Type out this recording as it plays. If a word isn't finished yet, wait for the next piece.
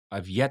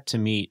I've yet to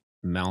meet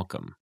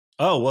Malcolm.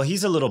 Oh, well,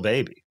 he's a little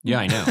baby. Yeah,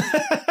 I know.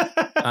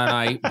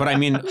 But I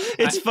mean,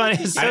 it's funny.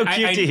 It's so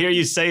cute to hear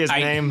you say his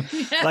name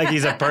like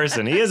he's a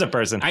person. He is a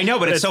person. I know,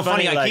 but it's so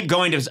funny. I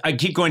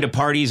keep going to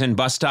parties and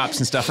bus stops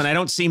and stuff, and I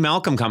don't see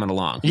Malcolm coming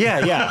along.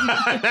 Yeah.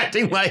 I'm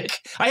acting like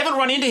I haven't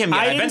run into him yet.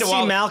 I didn't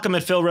see Malcolm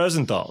at Phil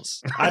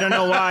Rosenthal's. I don't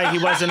know why he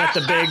wasn't at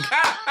the big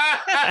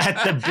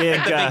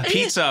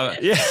pizza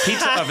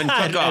oven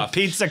cook-off. At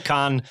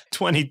PizzaCon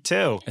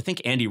 22. I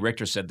think Andy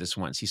Richter said this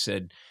once. He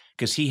said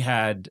because he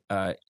had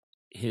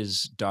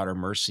his daughter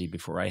Mercy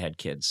before I had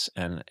kids,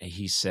 and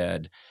he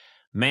said,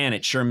 man,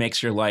 it sure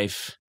makes your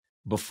life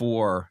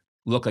before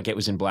look like it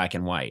was in black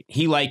and white.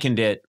 He likened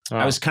it. Oh.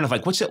 I was kind of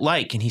like, what's it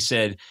like? And he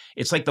said,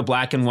 it's like the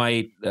black and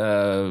white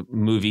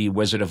movie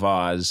Wizard of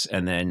Oz,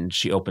 and then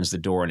she opens the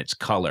door and it's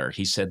color.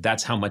 He said,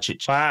 that's how much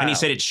it... Wow. And he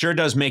said, it sure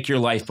does make your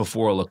life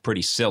before look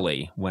pretty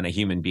silly when a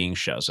human being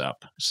shows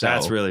up. So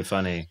that's really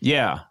funny.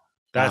 Yeah.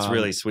 That's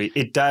really sweet.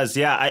 It does.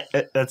 Yeah,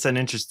 that's an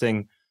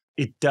interesting...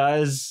 It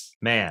does...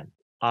 Man.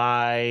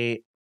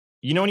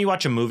 You know when you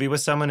watch a movie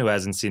with someone who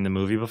hasn't seen the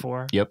movie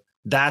before? Yep.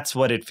 That's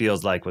what it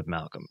feels like with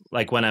Malcolm.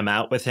 Like when I'm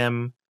out with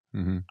him,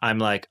 I'm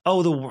like,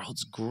 oh, the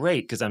world's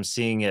great because I'm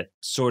seeing it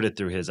sorted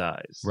through his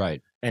eyes.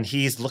 Right. And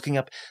he's looking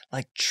up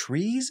like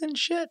trees and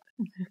shit.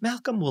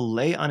 Malcolm will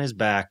lay on his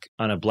back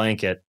on a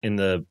blanket in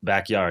the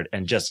backyard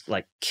and just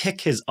like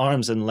kick his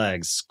arms and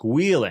legs,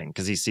 squealing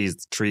because he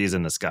sees trees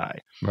in the sky.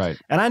 Right.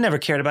 And I never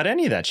cared about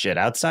any of that shit.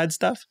 Outside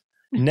stuff.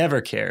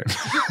 Never cared.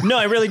 No,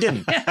 I really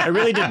didn't.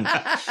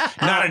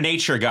 Not a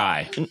nature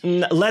guy.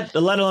 Let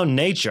alone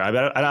nature.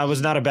 I was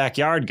not a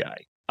backyard guy.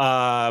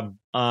 I'm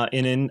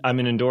an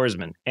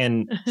indoorsman,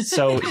 and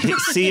so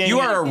seeing you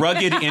are a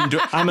rugged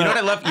indoor. You know what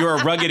I love? You're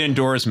a rugged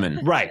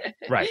indoorsman. Right.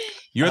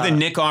 You're the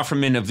Nick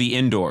Offerman of the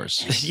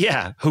indoors.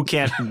 Yeah, who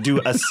can't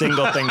do a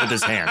single thing with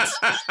his hands.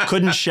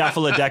 Couldn't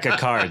shuffle a deck of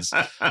cards,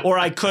 or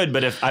I could,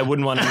 but if I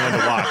wouldn't want anyone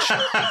to watch.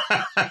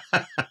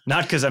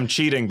 Not because I'm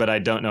cheating, but I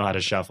don't know how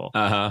to shuffle.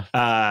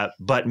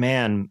 But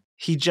man,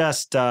 he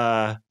just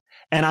and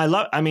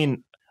I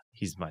mean,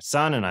 he's my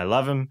son, and I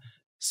love him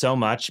so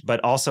much,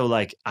 but also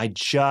like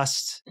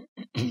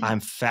I'm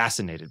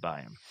fascinated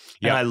by him.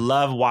 Yep. And I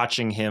love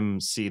watching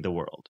him see the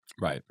world.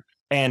 Right.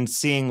 And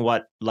seeing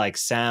what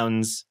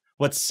sounds,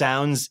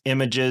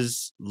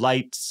 images,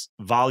 lights,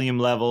 volume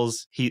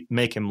levels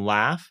make him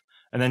laugh.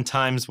 And then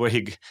times where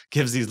he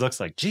gives these looks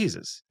like,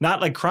 Jesus. Not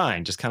like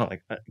crying, just kind of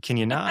like, can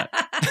you not?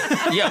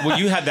 Yeah, well,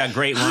 you had that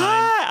great line.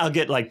 Hi. I'll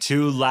get like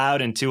too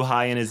loud and too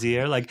high in his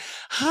ear, like,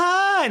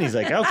 hi. And he's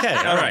like, okay.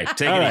 All right,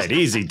 take it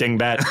easy,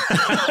 dingbat.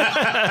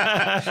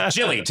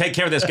 Jilly, take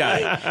care of this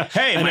guy.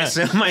 Hey,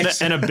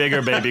 and a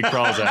bigger baby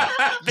crawls out.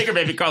 Bigger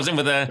baby crawls in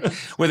with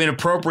an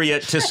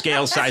appropriate to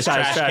scale size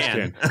trash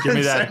can. Give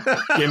me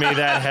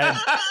that head.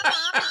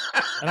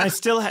 And I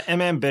still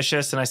am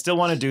ambitious and I still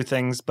want to do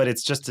things, but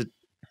it's just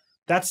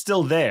that's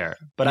still there.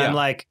 But I'm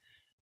like,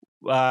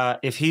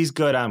 if he's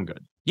good, I'm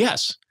good.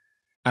 Yes.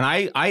 And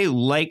I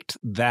liked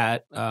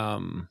that, I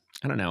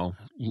don't know,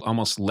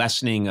 almost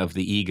lessening of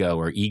the ego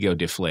or ego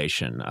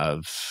deflation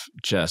of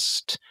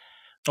just...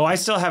 Oh, I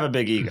still have a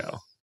big ego.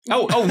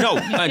 Oh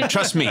no,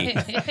 trust me.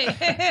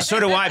 So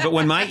do I. But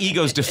when my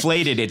ego's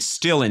deflated, it's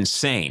still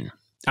insane.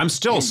 I'm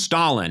still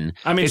Stalin.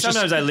 I mean,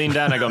 sometimes I lean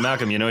down and I go,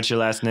 Malcolm, you know what your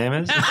last name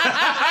is?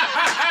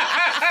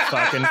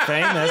 Fucking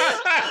famous.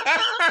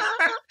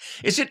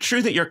 Is it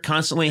true that you're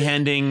constantly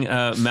handing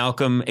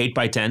Malcolm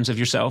 8x10s of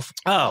yourself?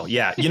 Oh,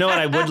 yeah. You know what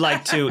I would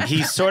like to?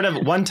 He's sort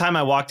of, one time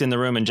I walked in the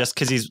room and just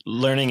because he's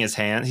learning his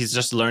hands, he's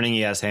just learning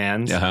he has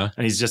hands. And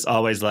he's just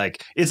always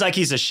like, it's like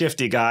he's a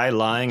shifty guy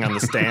lying on the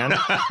stand.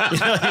 You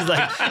know,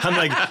 I'm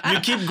like, you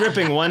keep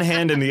gripping one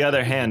hand and the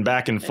other hand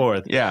back and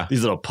forth. Yeah.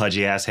 These little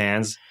pudgy ass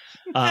hands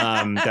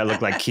that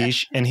look like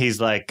quiche. And he's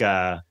like,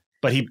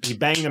 but he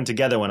banged them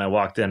together when I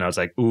walked in. I was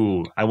like,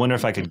 ooh, I wonder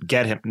if I could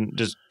get him,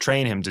 just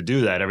train him to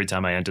do that every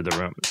time I enter the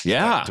room.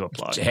 Yeah. To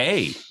applaud.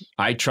 Hey,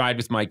 I tried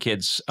with my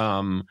kids. You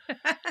know,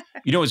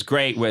 it was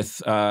great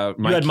with you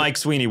had Mike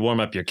Sweeney warm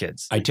up your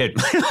kids. I did.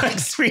 Mike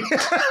Sweeney.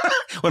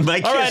 All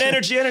right,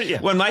 energy. Yeah.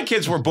 When my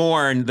kids were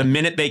born, the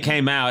minute they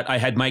came out, I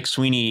had Mike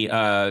Sweeney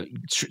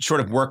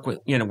sort of work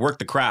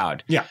the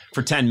crowd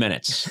for 10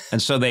 minutes.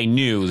 And so they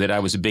knew that I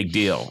was a big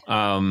deal.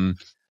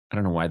 I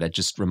don't know why that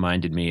just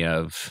reminded me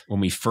of when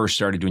we first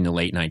started doing the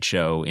late night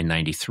show in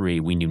 93,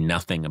 we knew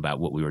nothing about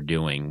what we were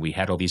doing. We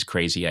had all these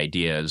crazy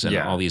ideas and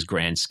all these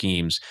grand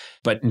schemes.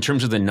 But in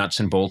terms of the nuts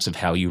and bolts of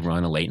how you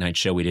run a late night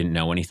show, we didn't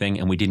know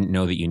anything. And we didn't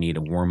know that you need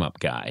a warm-up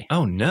guy.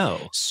 Oh,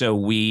 no. So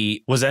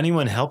Was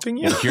anyone helping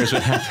you? Here's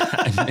what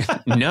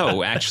happened.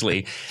 No,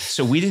 actually.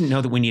 So we didn't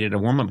know that we needed a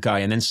warm-up guy.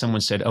 And then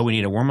someone said, oh, we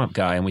need a warm-up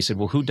guy. And we said,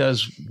 well, who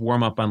does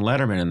warm-up on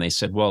Letterman? And they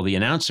said, well, the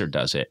announcer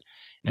does it.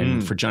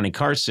 And for Johnny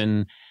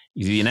Carson,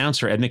 the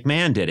announcer, Ed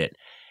McMahon, did it.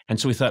 And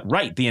so we thought,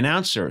 right, the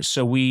announcer.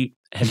 So we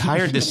had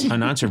hired this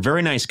announcer,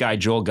 very nice guy,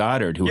 Joel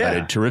Goddard, who had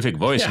a terrific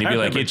voice. And he'd be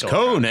like, it's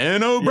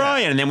Conan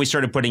O'Brien. And then we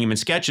started putting him in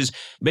sketches.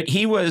 But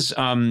he was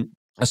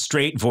a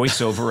straight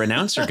voiceover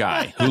announcer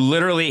guy who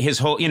literally his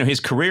whole, his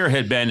career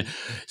had been,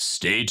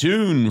 stay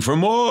tuned for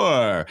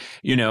more.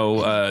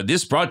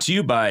 This brought to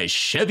you by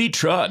Chevy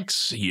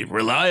Trucks,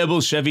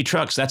 reliable Chevy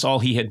Trucks. That's all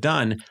he had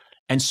done.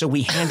 And so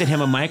we handed him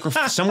a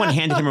microphone. Someone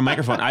handed him a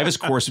microphone. I was,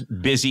 of course,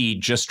 busy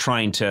just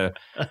trying to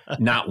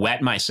not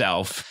wet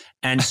myself.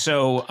 And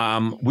so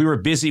we were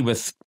busy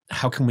with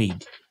how can we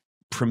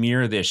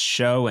premiere this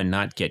show and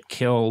not get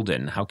killed,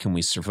 and how can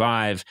we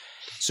survive?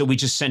 So we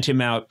just sent him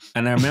out.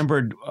 And I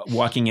remembered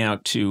walking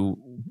out to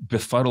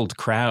befuddled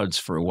crowds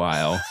for a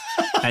while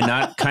and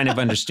not kind of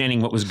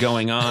understanding what was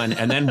going on.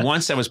 And then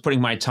once I was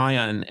putting my tie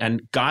on,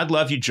 and God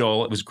love you,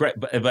 Joel, it was great.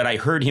 But I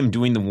heard him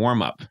doing the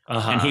warm-up.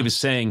 And he was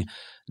saying,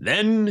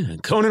 then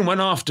Conan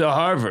went off to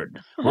Harvard,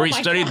 where he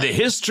studied the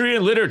history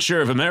and literature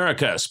of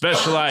America,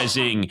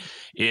 specializing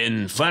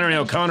in Flannery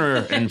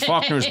O'Connor and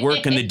Faulkner's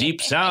work in the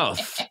Deep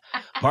South,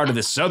 part of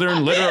the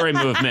Southern literary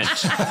movement.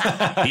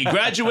 He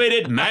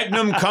graduated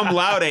magna cum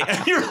laude.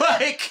 And you're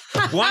like,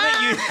 why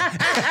don't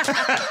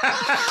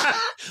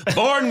you?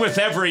 Born with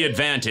every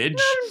advantage.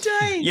 I'm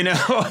dying.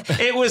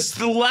 It was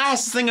the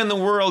last thing in the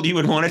world you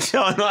would want to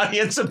tell an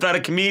audience about a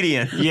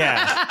comedian.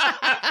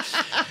 Yeah.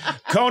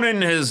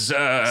 Conan has...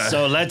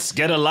 So let's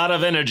get a lot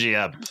of energy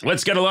up.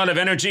 Let's get a lot of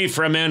energy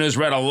for a man who's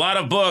read a lot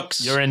of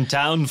books. You're in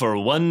town for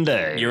one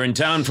day. You're in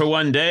town for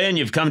one day, and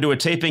you've come to a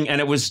taping,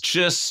 and it was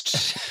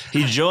just...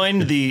 He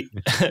joined the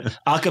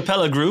a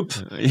cappella group,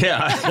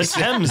 yeah, the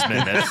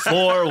Thamesmen, a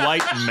 4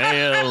 white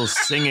male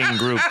singing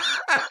group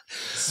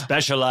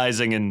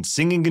specializing in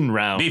singing in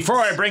rounds. Before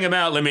I bring him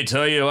out, let me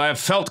tell you, I've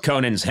felt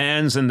Conan's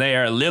hands, and they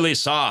are lily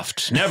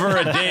soft. Never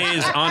a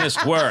day's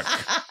honest work.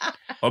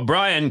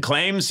 O'Brien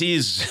claims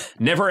he's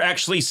never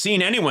actually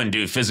seen anyone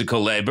do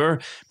physical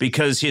labor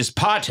because his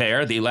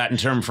pater, the Latin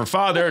term for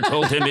father,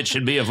 told him it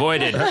should be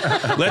avoided.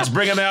 Let's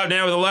bring him out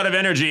now with a lot of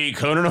energy,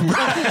 Conan O'Brien.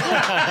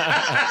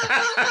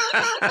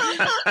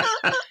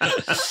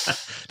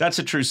 That's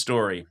a true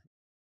story.